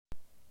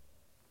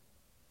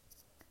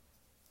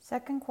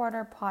Second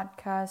quarter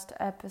podcast,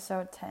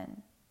 episode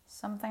 10.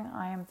 Something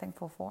I am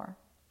thankful for.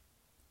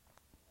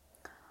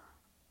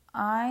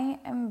 I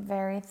am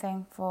very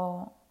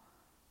thankful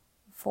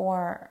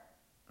for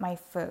my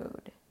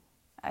food.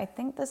 I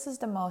think this is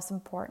the most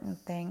important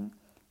thing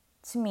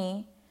to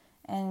me,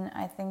 and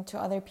I think to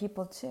other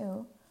people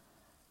too.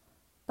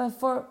 But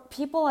for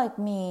people like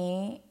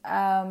me,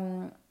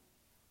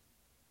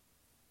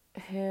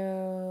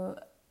 who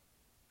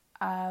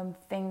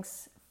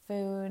thinks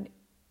food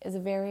is a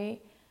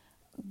very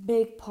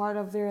big part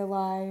of their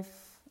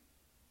life,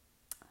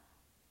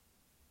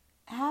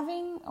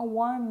 having a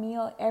warm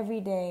meal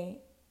every day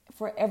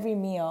for every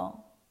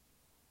meal,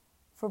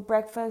 for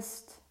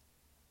breakfast,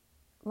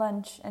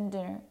 lunch, and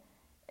dinner,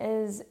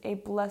 is a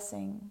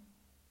blessing.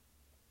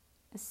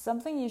 It's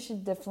something you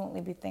should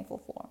definitely be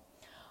thankful for.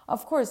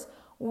 Of course,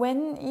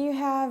 when you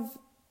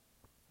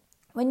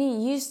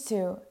used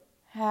to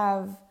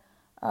have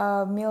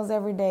meals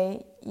every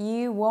day,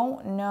 you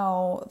won't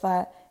know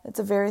that it's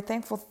a very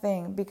thankful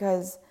thing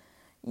because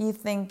you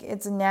think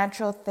it's a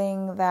natural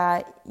thing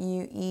that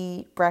you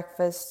eat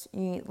breakfast,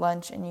 you eat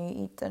lunch, and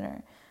you eat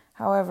dinner.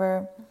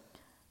 However,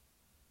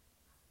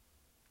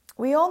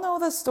 we all know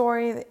the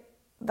story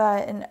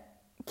that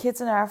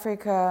kids in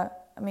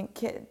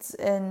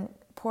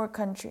poor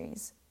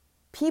countries,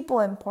 people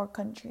in poor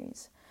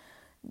countries,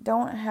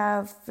 don't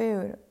have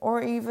food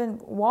or even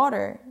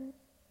water.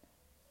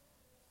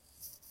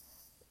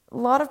 A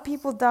lot of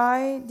people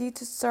die due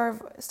to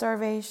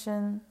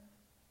starvation.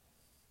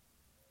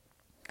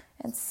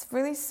 It's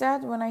really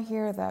sad when I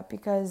hear that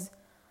because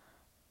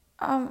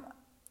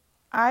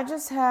I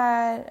just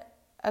had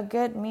a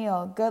good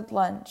meal, good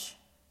lunch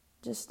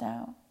just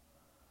now.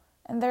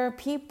 And there are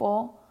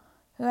people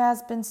who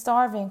has been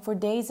starving for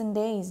days and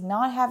days,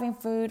 not having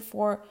food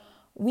for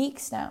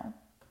weeks now.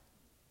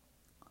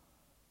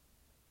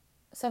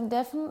 So I'm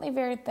definitely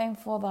very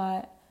thankful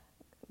that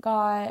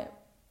God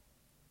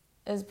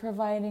is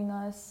providing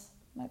us,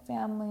 my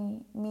family,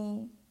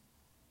 me,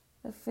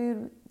 the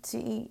food to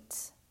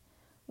eat.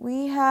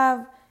 We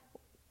have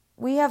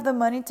the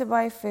money to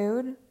buy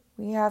food.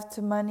 We have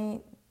the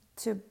money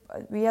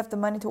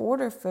to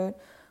order food.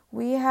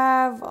 We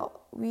have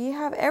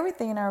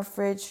everything in our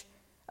fridge.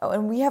 Oh,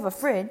 and we have a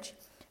fridge.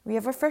 We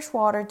have a fresh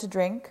water to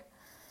drink,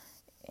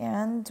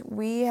 and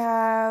we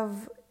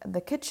have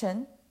the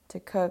kitchen to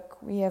cook.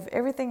 We have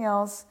everything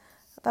else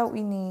that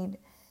we need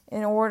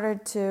in order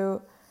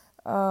to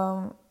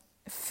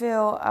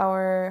fill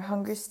our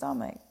hungry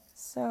stomach.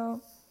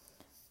 So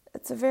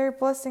it's a very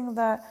blessing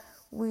that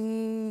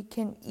we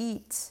can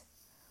eat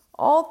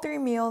all 3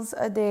 meals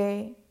a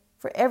day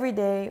for every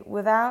day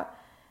without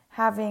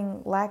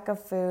having lack of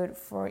food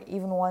for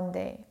even one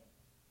day.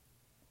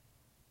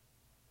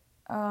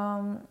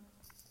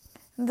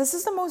 This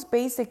is the most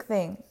basic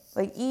thing,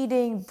 like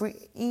eating,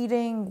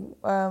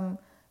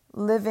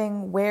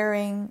 living,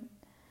 wearing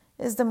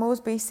is the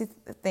most basic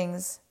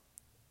things.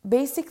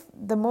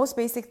 The most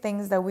basic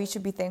things that we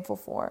should be thankful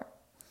for.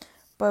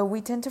 But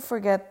we tend to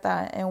forget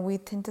that, and we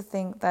tend to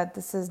think that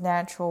this is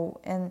natural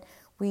and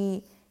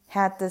we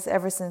had this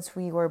ever since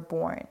we were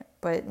born.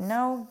 But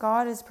no,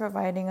 God is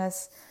providing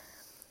us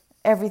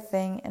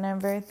everything, and I'm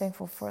very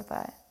thankful for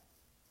that.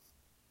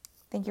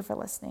 Thank you for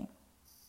listening.